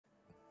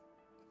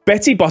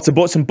Betty Butter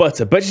bought some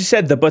butter, but she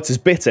said the butter's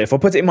bitter. If I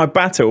put it in my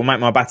batter, it will make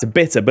my batter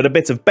bitter, but a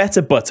bit of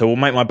better butter will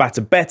make my batter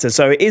better,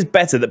 so it is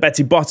better that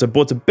Betty Butter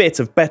bought a bit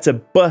of better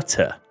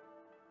butter.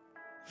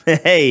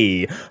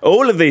 Hey,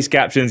 all of these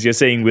captions you're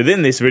seeing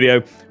within this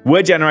video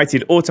were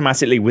generated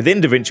automatically within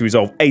Davinci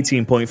Resolve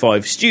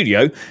 18.5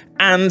 Studio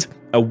and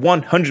are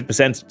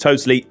 100%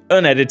 totally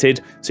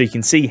unedited, so you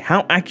can see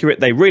how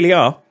accurate they really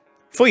are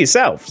for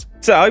yourselves.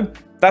 So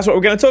that's what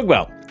we're going to talk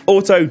about.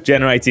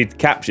 Auto-generated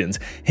captions.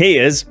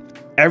 Here's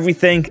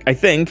everything I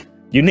think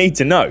you need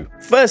to know.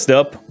 First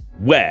up,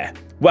 where?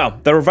 Well,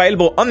 they're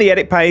available on the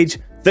edit page,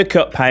 the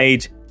cut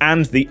page,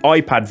 and the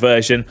iPad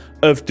version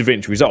of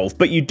Davinci Resolve,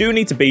 but you do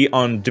need to be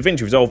on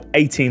Davinci Resolve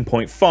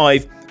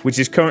 18.5, which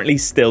is currently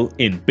still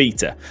in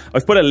beta.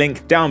 I've put a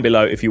link down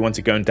below if you want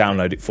to go and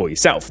download it for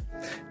yourself.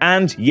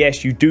 And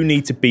yes, you do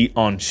need to be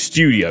on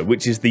Studio,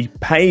 which is the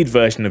paid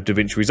version of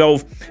Davinci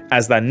Resolve,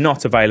 as they're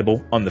not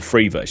available on the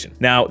free version.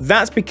 Now,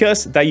 that's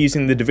because they're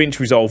using the Davinci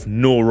Resolve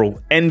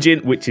Neural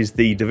engine, which is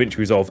the Davinci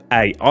Resolve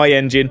AI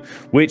engine,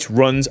 which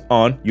runs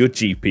on your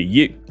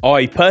GPU.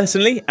 I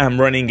personally am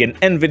running an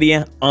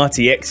NVIDIA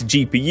RTX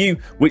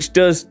GPU, which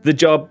does the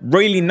job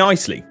really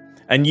nicely.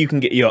 And you can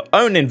get your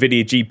own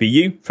NVIDIA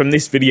GPU from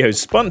this video's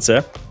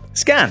sponsor,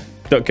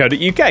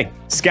 Scan.co.uk.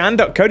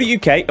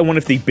 Scan.co.uk are one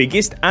of the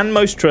biggest and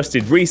most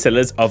trusted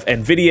resellers of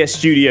NVIDIA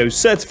Studio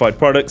certified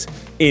products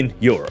in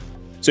Europe.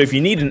 So if you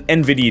need an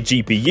NVIDIA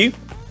GPU,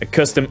 a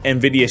custom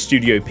NVIDIA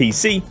Studio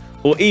PC,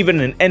 or even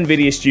an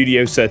NVIDIA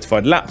Studio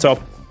certified laptop,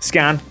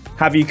 Scan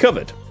have you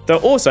covered. They're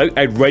also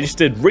a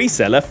registered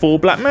reseller for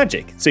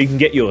Blackmagic, so you can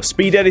get your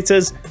speed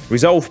editors,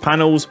 Resolve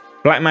panels,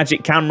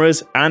 Blackmagic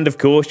cameras, and of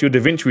course your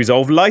Davinci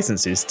Resolve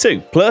licenses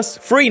too, plus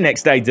free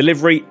next day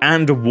delivery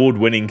and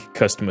award-winning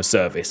customer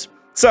service.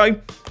 So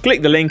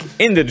click the link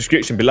in the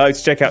description below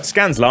to check out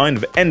Scan's line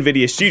of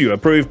NVIDIA Studio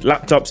approved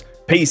laptops,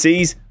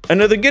 PCs,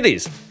 and other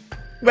goodies.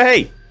 But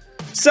hey,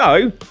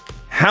 so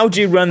how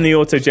do you run the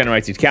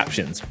auto-generated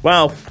captions?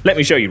 Well, let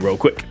me show you real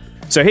quick.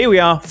 So here we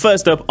are,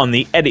 first up on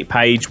the edit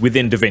page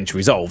within Davinci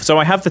Resolve. So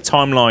I have the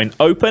timeline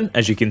open,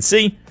 as you can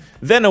see.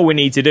 Then all we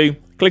need to do,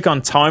 click on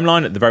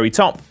timeline at the very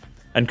top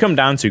and come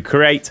down to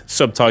create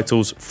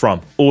subtitles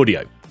from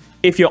audio.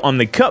 If you're on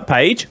the cut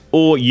page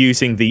or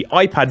using the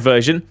iPad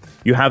version,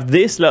 you have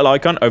this little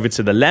icon over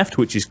to the left,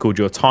 which is called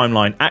your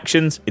timeline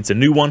actions. It's a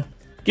new one.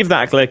 Give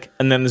that a click,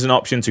 and then there's an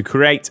option to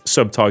create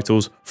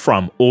subtitles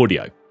from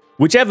audio.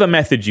 Whichever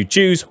method you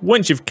choose,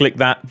 once you've clicked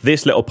that,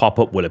 this little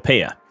pop-up will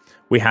appear.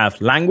 We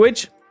have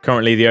language.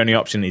 Currently, the only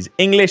option is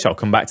English. I'll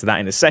come back to that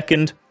in a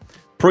second.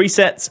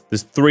 Presets.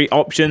 There's 3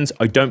 options.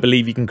 I don't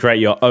believe you can create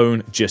your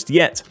own just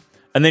yet.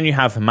 And then you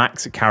have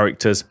max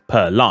characters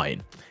per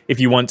line. If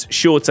you want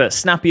shorter,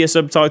 snappier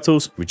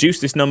subtitles, reduce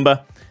this number.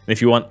 And if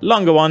you want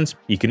longer ones,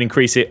 you can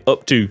increase it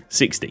up to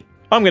 60.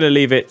 I'm going to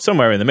leave it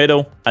somewhere in the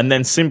middle and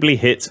then simply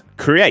hit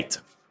create.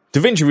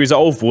 Davinci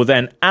Resolve will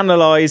then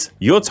analyze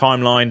your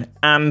timeline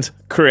and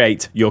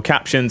create your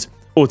captions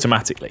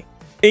automatically.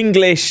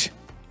 English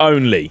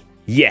only,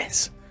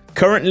 yes.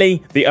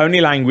 Currently, the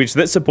only language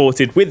that's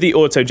supported with the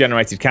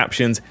auto-generated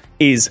captions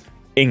is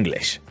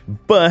English.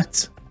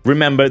 But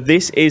remember,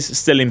 this is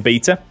still in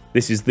beta.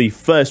 This is the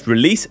first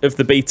release of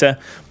the beta.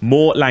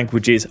 More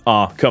languages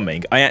are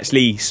coming. I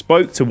actually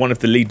spoke to one of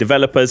the lead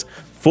developers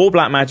for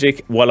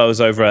Blackmagic while I was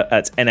over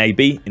at NAB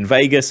in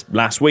Vegas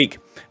last week,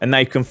 and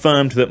they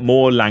confirmed that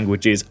more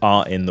languages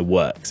are in the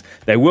works.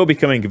 They will be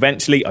coming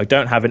eventually. I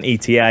don't have an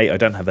ETA, I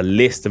don't have a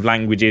list of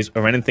languages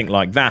or anything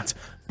like that,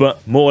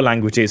 but more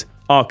languages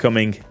are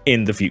coming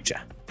in the future.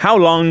 How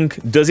long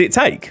does it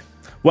take?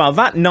 Well,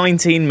 that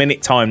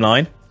 19-minute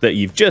timeline that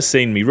you've just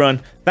seen me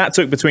run, that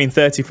took between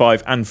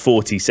 35 and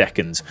 40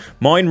 seconds.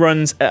 Mine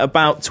runs at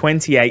about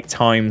 28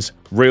 times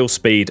real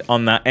speed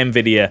on that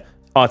NVIDIA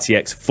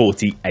RTX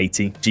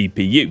 4080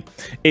 GPU.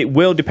 It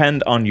will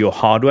depend on your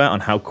hardware, on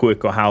how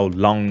quick or how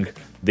long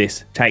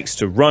this takes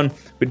to run,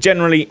 but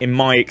generally, in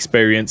my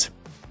experience,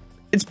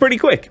 it's pretty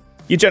quick.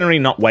 You're generally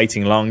not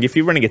waiting long. If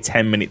you're running a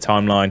 10-minute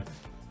timeline,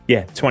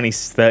 yeah,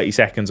 20-30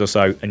 seconds or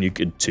so, and you're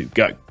good to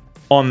go.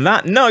 On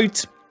that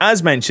note,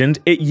 as mentioned,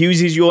 it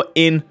uses your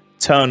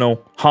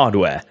internal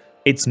hardware.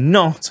 It's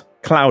not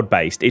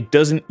cloud-based. It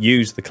doesn't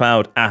use the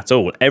cloud at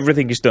all.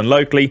 Everything is done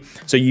locally,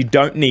 so you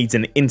don't need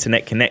an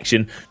internet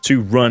connection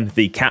to run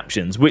the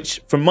captions,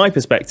 which, from my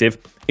perspective,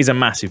 is a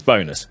massive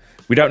bonus.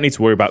 We don't need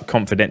to worry about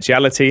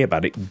confidentiality,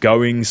 about it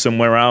going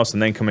somewhere else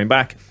and then coming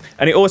back.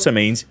 And it also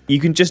means you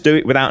can just do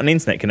it without an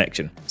internet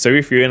connection. So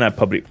if you're in a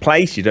public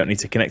place, you don't need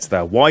to connect to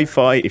their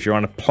Wi-Fi. If you're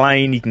on a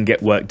plane, you can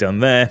get work done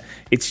there.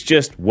 It's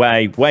just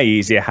way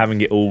easier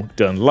having it all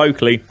done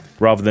locally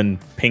rather than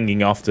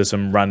pinging off to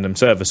some random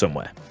server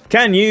somewhere.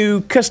 Can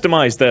you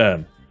customize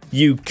them?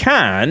 You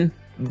can,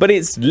 but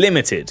it's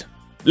limited.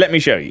 Let me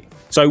show you.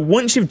 So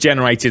once you've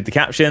generated the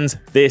captions,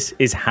 this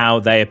is how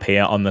they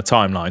appear on the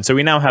timeline. So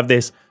we now have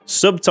this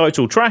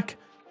subtitle track,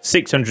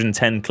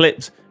 610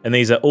 clips, and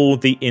these are all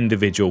the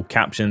individual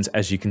captions,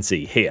 as you can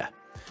see here.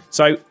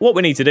 So what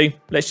we need to do,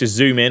 let's just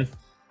zoom in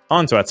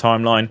onto our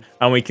timeline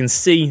and we can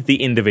see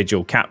the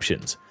individual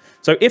captions.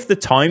 So if the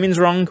timing's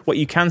wrong, what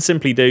you can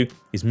simply do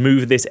is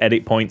move this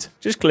edit point,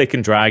 just click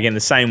and drag in the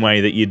same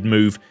way that you'd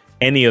move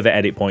any other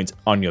edit point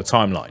on your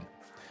timeline.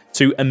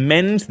 To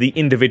amend the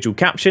individual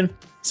caption,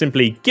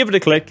 simply give it a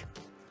click,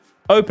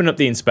 open up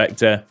the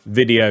inspector,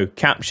 video,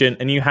 caption,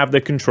 and you have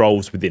the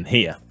controls within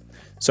here.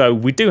 So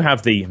we do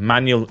have the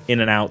manual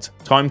in and out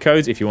time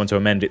codes if you want to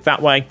amend it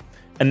that way,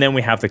 and then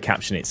we have the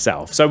caption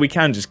itself. So we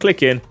can just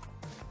click in,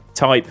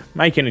 type,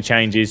 make any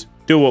changes,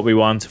 do what we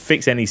want,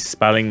 fix any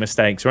spelling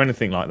mistakes or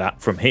anything like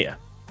that from here.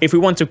 If we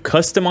want to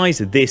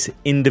customize this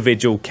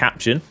individual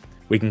caption,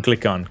 we can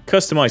click on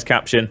Customize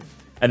Caption,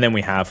 and then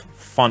we have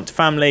font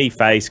family,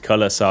 face,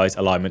 color, size,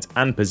 alignment,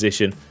 and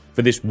position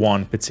for this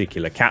one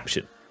particular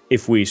caption.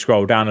 If we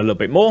scroll down a little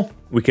bit more,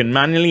 we can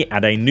manually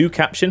add a new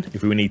caption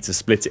if we need to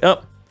split it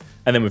up,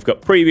 and then we've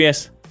got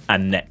previous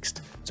and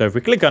next. So if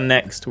we click on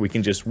next, we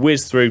can just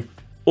whiz through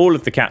all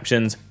of the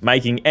captions,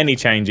 making any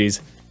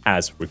changes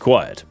as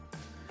required.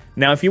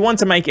 Now, if you want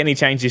to make any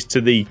changes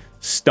to the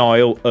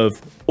style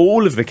of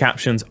all of the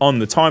captions on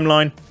the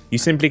timeline, you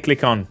simply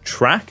click on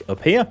track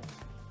up here,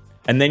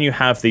 and then you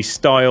have the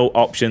style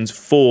options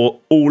for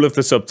all of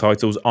the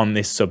subtitles on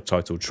this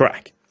subtitle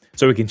track.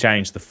 So we can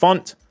change the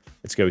font.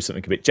 Let's go with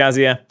something a bit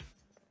jazzier.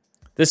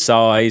 The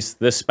size,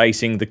 the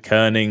spacing, the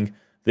kerning,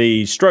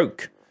 the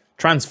stroke,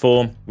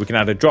 transform. We can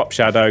add a drop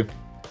shadow,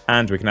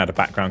 and we can add a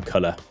background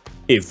color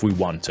if we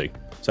want to.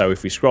 So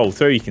if we scroll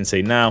through, you can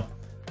see now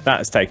that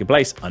has taken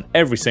place on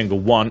every single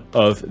one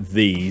of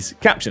these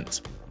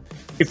captions.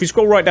 If we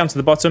scroll right down to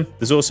the bottom,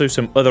 there's also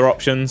some other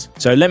options.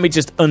 So let me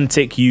just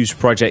untick use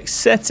project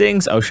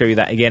settings. I'll show you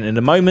that again in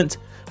a moment.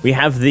 We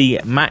have the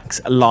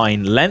max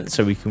line length,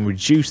 so we can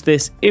reduce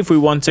this if we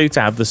want to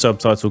have the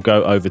subtitle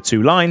go over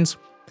 2 lines.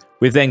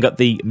 We've then got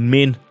the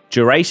min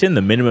duration,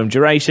 the minimum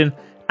duration,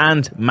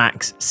 and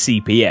max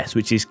CPS,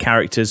 which is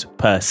characters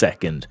per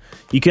second.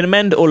 You can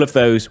amend all of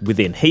those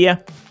within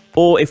here,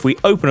 or if we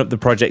open up the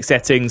project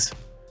settings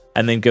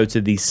and then go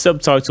to the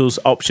subtitles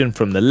option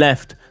from the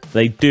left,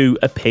 they do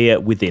appear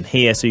within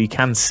here, so you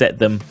can set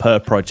them per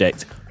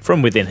project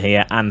from within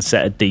here and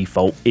set a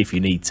default if you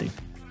need to.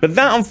 But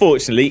that,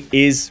 unfortunately,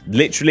 is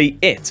literally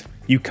it.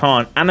 You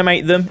can't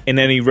animate them in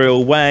any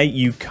real way,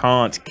 you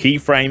can't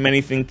keyframe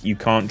anything, you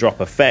can't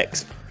drop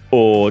effects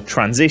or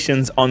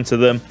transitions onto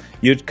them.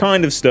 You're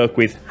kind of stuck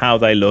with how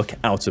they look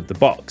out of the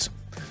box.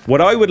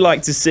 What I would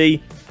like to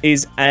see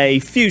is a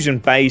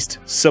Fusion-based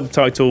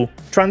subtitle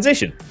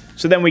transition.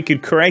 So then we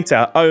could create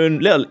our own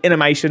little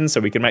animations, so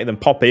we can make them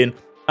pop in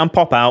and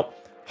pop out,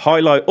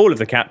 highlight all of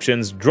the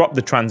captions, drop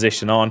the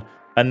transition on,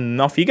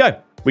 and off you go.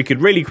 We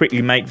could really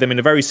quickly make them in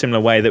a very similar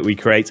way that we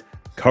create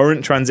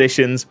current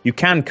transitions. You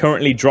can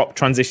currently drop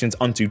transitions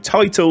onto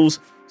titles.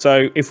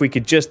 So if we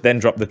could just then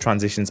drop the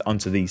transitions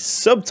onto these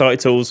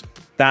subtitles,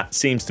 that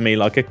seems to me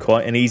like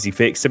quite an easy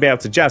fix to be able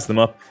to jazz them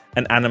up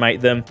and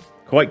animate them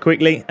quite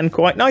quickly and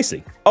quite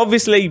nicely.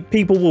 Obviously,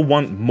 people will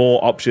want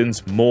more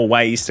options, more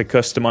ways to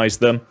customize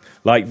them,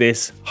 like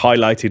this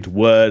highlighted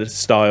word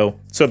style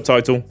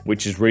subtitle,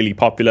 which is really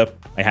popular.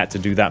 I had to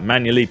do that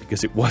manually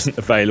because it wasn't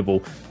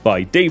available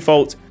by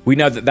default. We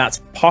know that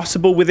that's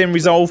possible within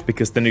Resolve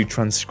because the new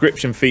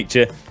transcription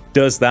feature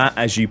does that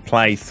as you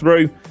play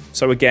through.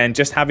 So again,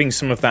 just having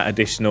some of that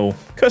additional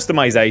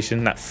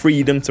customization, that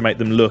freedom to make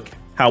them look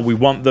how we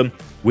want them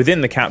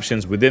within the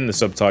captions, within the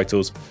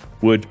subtitles,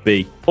 would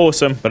be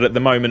awesome, but at the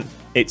moment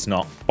it's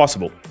not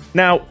possible.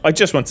 Now, I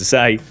just want to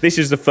say this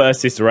is the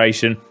first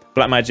iteration.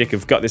 Blackmagic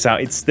have got this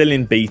out, it's still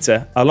in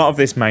beta. A lot of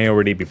this may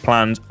already be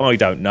planned, I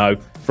don't know.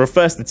 For a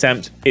first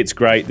attempt, it's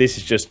great. This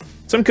is just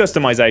some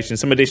customization,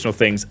 some additional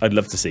things I'd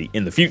love to see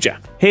in the future.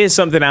 Here's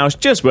something else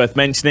just worth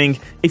mentioning.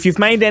 If you've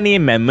made any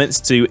amendments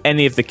to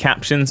any of the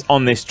captions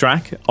on this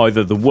track,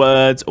 either the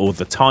words or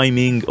the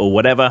timing or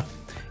whatever,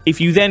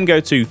 if you then go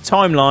to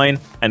timeline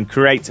and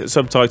create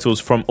subtitles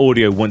from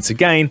audio once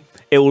again,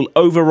 it will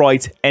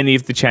overwrite any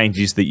of the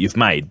changes that you've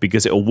made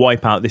because it will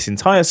wipe out this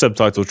entire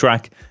subtitle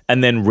track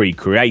and then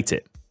recreate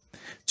it.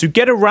 To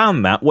get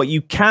around that, what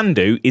you can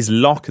do is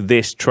lock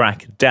this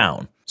track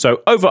down.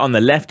 So over on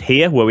the left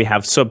here where we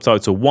have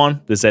subtitle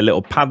 1, there's a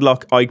little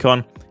padlock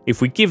icon.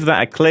 If we give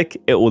that a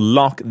click, it will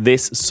lock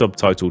this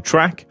subtitle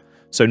track.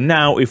 So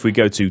now if we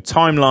go to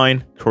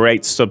timeline,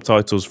 create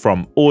subtitles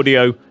from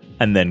audio,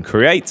 and then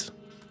create,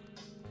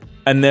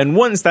 and then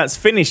once that's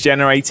finished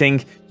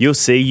generating, you'll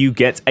see you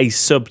get a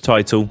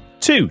subtitle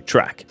 2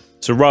 track.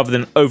 So rather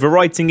than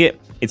overwriting it,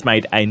 it's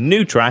made a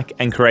new track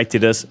and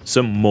created us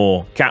some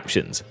more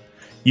captions.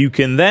 You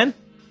can then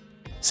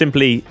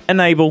simply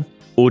enable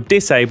or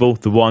disable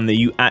the one that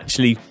you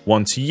actually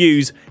want to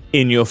use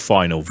in your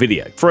final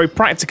video. For a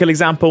practical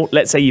example,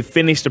 let's say you've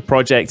finished a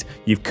project,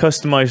 you've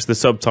customized the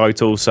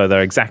subtitles so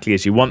they're exactly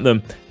as you want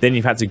them, then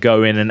you've had to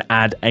go in and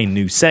add a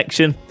new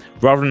section.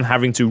 Rather than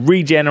having to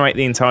regenerate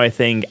the entire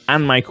thing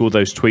and make all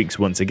those tweaks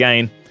once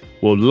again,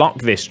 we'll lock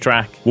this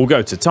track, we'll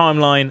go to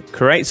timeline,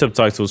 create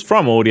subtitles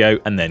from audio,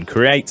 and then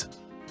create.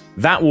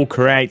 That will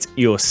create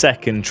your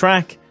second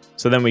track,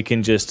 so then we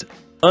can just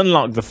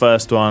unlock the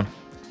first one,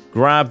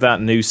 grab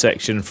that new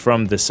section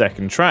from the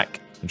second track,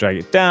 drag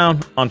it down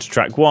onto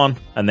track 1,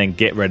 and then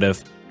get rid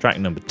of track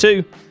number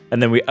 2.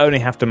 And then we only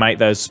have to make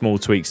those small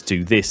tweaks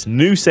to this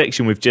new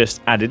section we've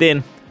just added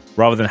in,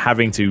 rather than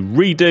having to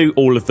redo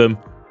all of them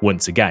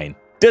once again.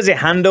 Does it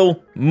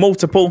handle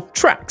multiple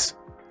tracks?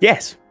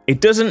 Yes. It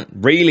doesn't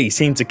really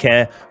seem to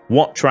care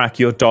what track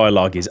your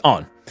dialogue is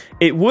on.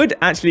 It would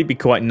actually be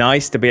quite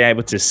nice to be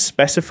able to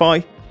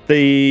specify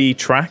the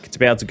track, to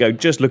be able to go,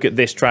 just look at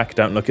this track,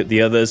 don't look at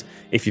the others,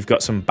 if you've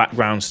got some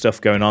background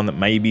stuff going on that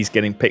maybe is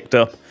getting picked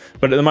up.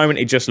 But at the moment,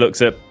 it just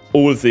looks at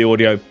all of the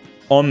audio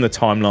on the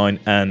timeline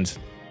and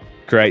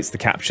creates the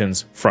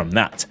captions from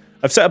that.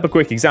 I've set up a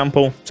quick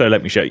example, so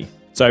let me show you.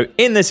 So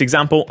in this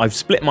example, I've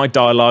split my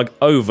dialogue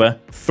over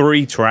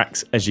 3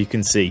 tracks, as you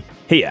can see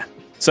here.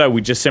 So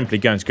we're just simply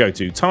going to go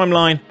to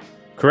timeline,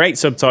 create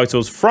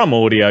subtitles from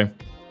audio.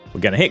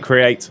 We're going to hit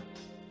create.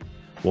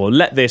 We'll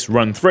let this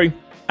run through.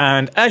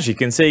 And as you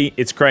can see,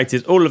 it's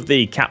created all of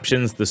the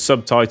captions, the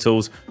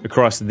subtitles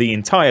across the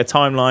entire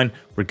timeline,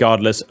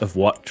 regardless of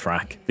what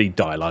track the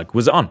dialogue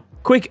was on.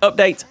 Quick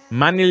update,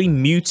 manually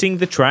muting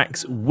the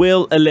tracks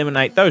will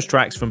eliminate those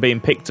tracks from being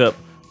picked up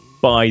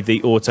by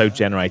the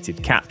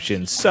auto-generated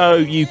captions. So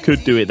you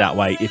could do it that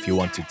way if you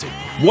wanted to.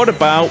 What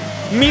about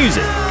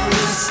music?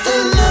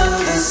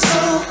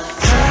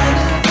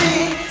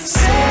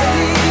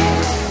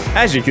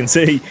 As you can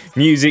see,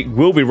 music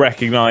will be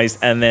recognized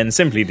and then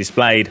simply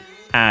displayed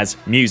as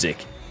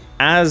music.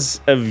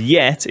 As of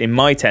yet, in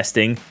my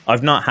testing,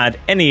 I've not had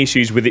any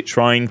issues with it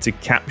trying to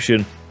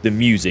caption the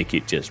music.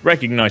 It just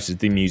recognizes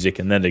the music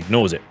and then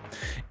ignores it.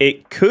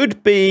 It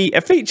could be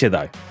a feature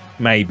though,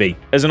 maybe,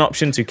 as an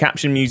option to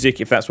caption music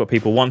if that's what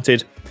people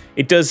wanted.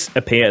 It does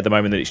appear at the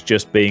moment that it's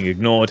just being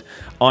ignored.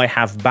 I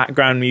have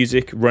background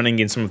music running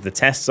in some of the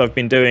tests I've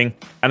been doing,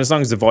 and as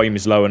long as the volume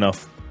is low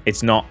enough,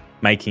 it's not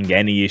making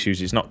any issues.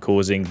 It's not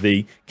causing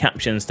the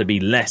captions to be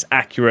less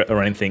accurate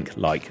or anything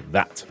like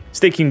that.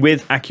 Sticking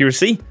with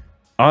accuracy,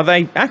 are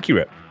they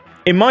accurate?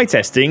 In my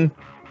testing,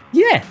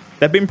 yeah,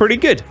 they've been pretty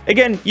good.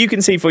 Again, you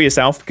can see for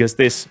yourself because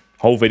this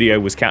whole video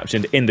was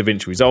captioned in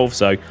Davinci Resolve,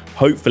 so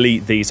hopefully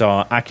these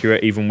are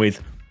accurate even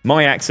with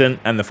my accent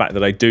and the fact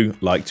that I do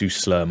like to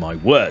slur my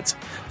words.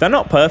 They're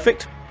not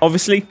perfect.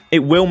 Obviously, it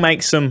will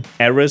make some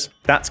errors.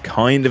 That's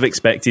kind of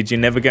expected. You're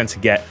never going to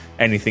get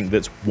anything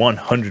that's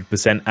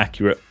 100%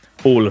 accurate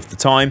all of the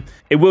time.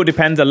 It will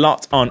depend a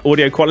lot on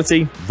audio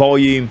quality,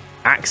 volume,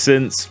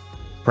 accents,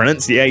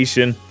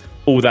 pronunciation,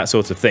 all that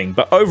sort of thing.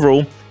 But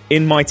overall,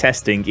 in my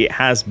testing, it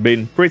has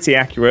been pretty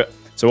accurate,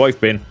 so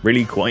I've been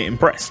really quite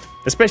impressed,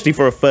 especially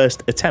for a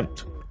first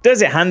attempt.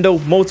 Does it handle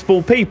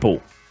multiple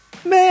people?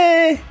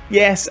 Meh,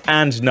 yes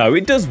and no.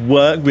 It does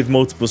work with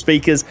multiple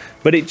speakers,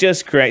 but it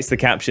just creates the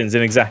captions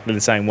in exactly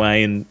the same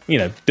way and, you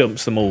know,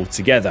 dumps them all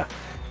together.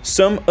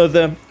 Some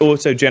other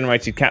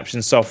auto-generated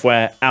caption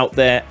software out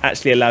there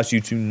actually allows you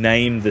to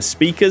name the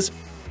speakers,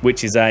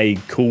 which is a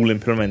cool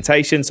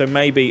implementation. So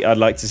maybe I'd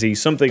like to see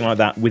something like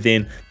that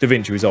within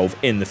Davinci Resolve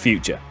in the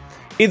future.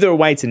 Either a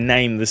way to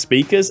name the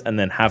speakers and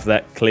then have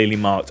that clearly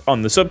marked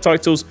on the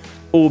subtitles,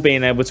 or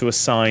being able to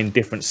assign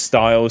different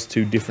styles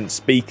to different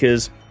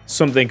speakers,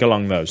 something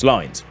along those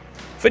lines.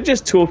 For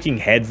just talking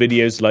head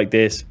videos like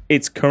this,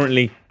 it's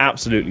currently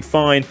absolutely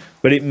fine,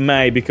 but it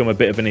may become a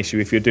bit of an issue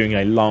if you're doing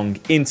a long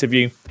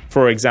interview,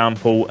 for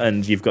example,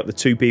 and you've got the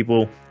 2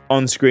 people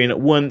on screen at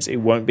once. It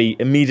won't be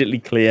immediately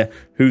clear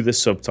who the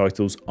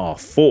subtitles are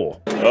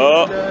for.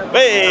 Oh,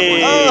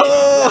 hey! Oh.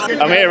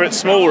 I'm here at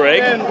Small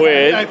Rig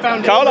with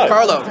Carlo.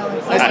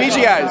 Nice to meet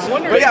you guys.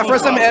 But yeah,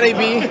 first time at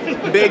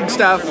NAB, big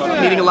stuff,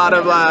 meeting a lot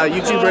of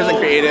YouTubers and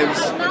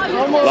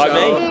creatives. Like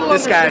me?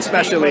 This guy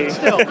especially,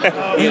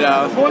 you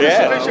know.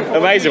 Yeah,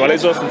 amazing. Well,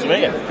 it's awesome to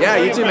meet you. Yeah,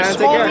 you too, man.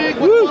 Take care.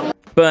 Woo.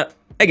 But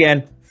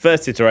again,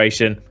 first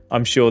iteration,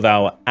 I'm sure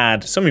they'll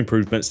add some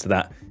improvements to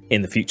that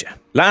in the future.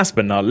 Last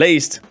but not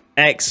least,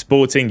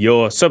 exporting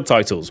your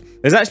subtitles.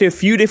 There's actually a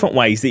few different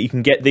ways that you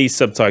can get these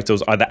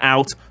subtitles either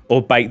out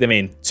or bake them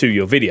in to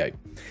your video.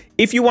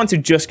 If you want to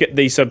just get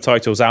these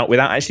subtitles out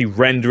without actually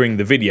rendering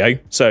the video,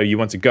 so you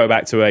want to go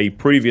back to a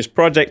previous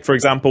project, for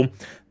example,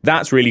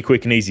 that's really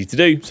quick and easy to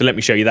do. So let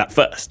me show you that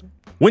first.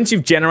 Once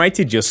you've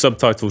generated your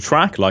subtitle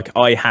track like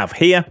I have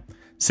here,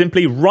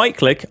 simply right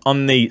click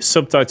on the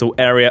subtitle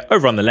area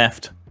over on the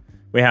left.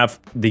 We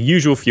have the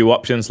usual few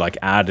options like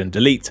add and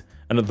delete.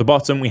 And at the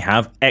bottom, we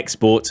have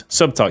export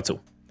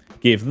subtitle.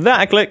 Give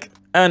that a click,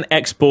 an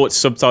export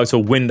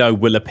subtitle window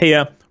will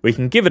appear. We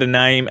can give it a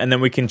name, and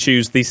then we can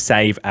choose the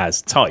save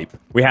as type.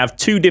 We have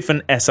 2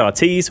 different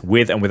SRTs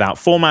with and without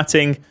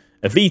formatting,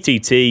 a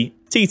VTT,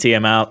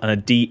 TTML, and a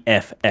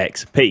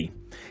DFXP.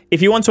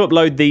 If you want to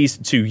upload these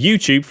to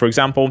YouTube, for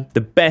example,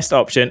 the best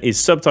option is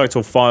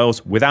subtitle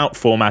files without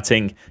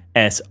formatting,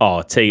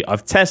 SRT.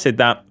 I've tested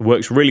that,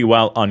 works really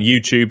well on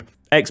YouTube.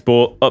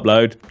 Export,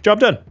 upload, job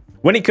done.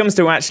 When it comes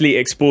to actually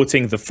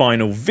exporting the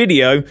final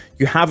video,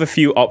 you have a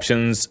few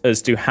options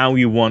as to how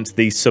you want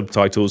these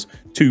subtitles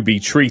to be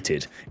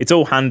treated. It's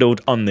all handled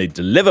on the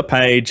deliver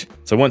page.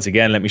 So once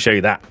again, let me show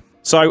you that.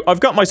 So I've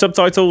got my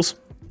subtitles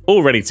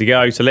all ready to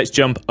go. So let's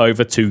jump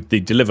over to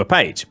the deliver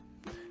page.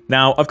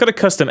 Now I've got a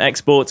custom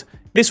export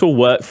This will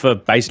work for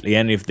basically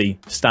any of the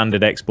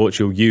standard exports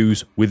you'll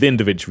use within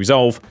Davinci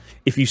Resolve.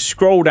 If you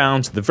scroll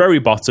down to the very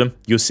bottom,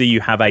 you'll see you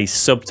have a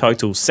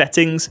subtitle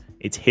settings.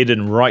 It's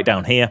hidden right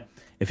down here.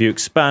 If you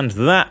expand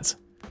that,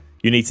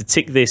 you need to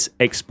tick this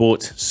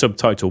export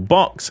subtitle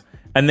box,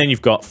 and then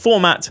you've got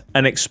format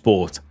and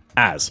export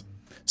as.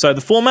 So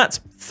the format,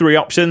 3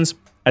 options: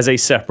 as a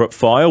separate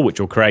file, which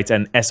will create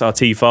an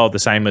SRT file, the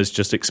same as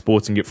just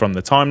exporting it from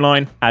the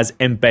timeline; as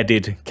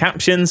embedded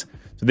captions,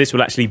 so this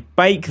will actually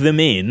bake them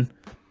in,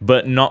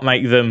 but not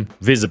make them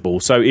visible.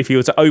 So if you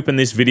were to open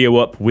this video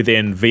up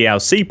within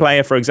VLC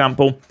Player, for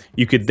example,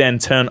 you could then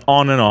turn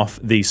on and off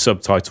the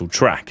subtitle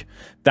track.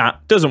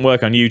 That doesn't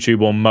work on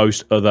YouTube or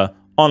most other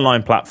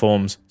online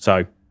platforms,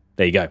 so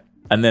there you go.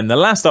 And then the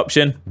last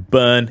option,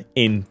 burn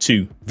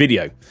into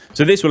video.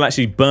 So this will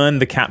actually burn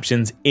the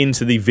captions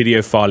into the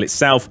video file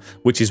itself,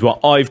 which is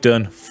what I've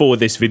done for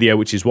this video,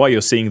 which is why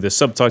you're seeing the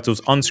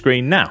subtitles on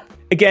screen now.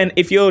 Again,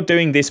 if you're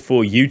doing this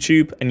for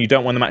YouTube and you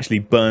don't want them actually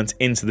burnt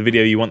into the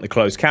video, you want the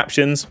closed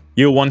captions,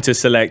 you'll want to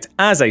select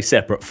as a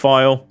separate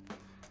file,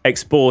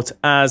 export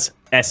as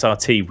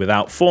SRT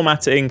without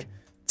formatting,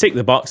 tick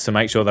the box to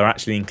make sure they're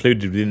actually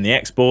included within the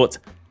export,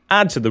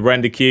 add to the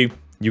render queue.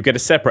 You get a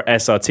separate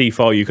SRT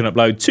file you can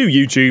upload to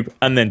YouTube,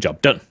 and then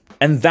job done.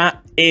 And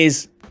that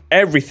is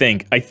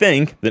everything, I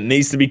think, that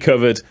needs to be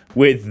covered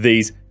with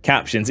these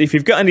captions. If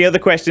you've got any other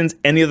questions,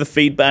 any other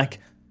feedback,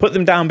 put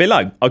them down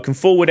below. I can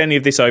forward any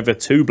of this over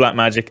to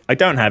Blackmagic. I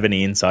don't have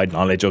any inside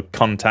knowledge or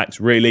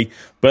contacts really,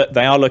 but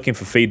they are looking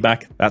for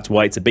feedback. That's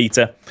why it's a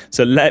beta.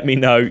 So let me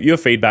know your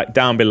feedback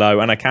down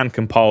below, and I can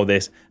compile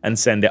this and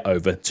send it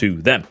over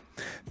to them.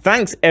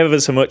 Thanks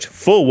ever so much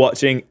for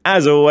watching.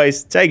 As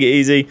always, take it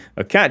easy.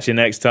 I'll catch you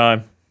next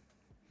time.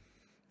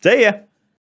 See ya.